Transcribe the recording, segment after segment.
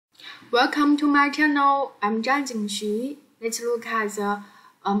Welcome to my channel. I'm Zhang Xu. Let's look at the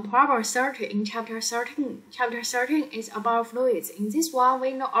problem 30 in chapter 13. Chapter 13 is about fluids. In this one,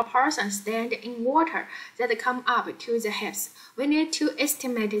 we know a person stands in water that come up to the hips. We need to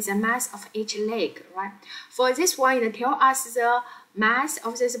estimate the mass of each leg, right? For this one, it tells us the mass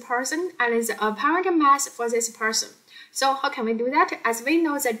of this person and the apparent mass for this person. So how can we do that? As we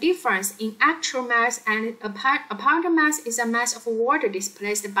know, the difference in actual mass and apparent mass is the mass of water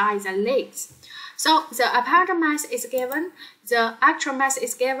displaced by the legs. So the apparent mass is given, the actual mass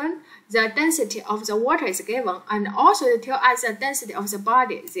is given, the density of the water is given, and also it tells us the density of the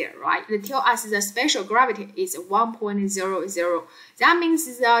body there, right? It tells us the special gravity is 1.00. That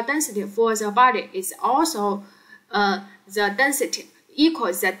means the density for the body is also the density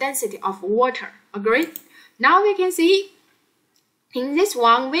equals the density of water. Agree? Now we can see in this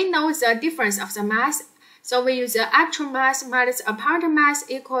one, we know the difference of the mass. So we use the actual mass minus apparent mass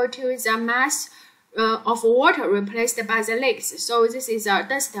equal to the mass of water replaced by the legs. So this is the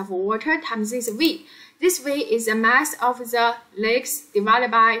density of water times this V. This V is the mass of the legs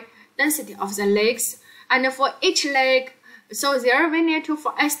divided by density of the legs. And for each leg, so there we need to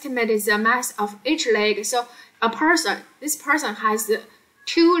estimate the mass of each leg. So this person has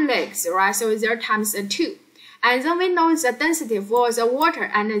 2 legs, right? So there times 2. And then we know the density for the water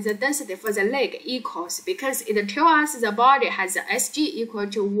and the density for the leg equals, because it tells us the body has a Sg equal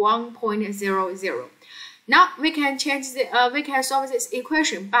to 1.00. Now we can we can solve this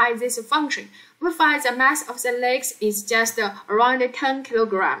equation by this function. We find the mass of the legs is just around 10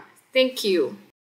 kilograms. Thank you.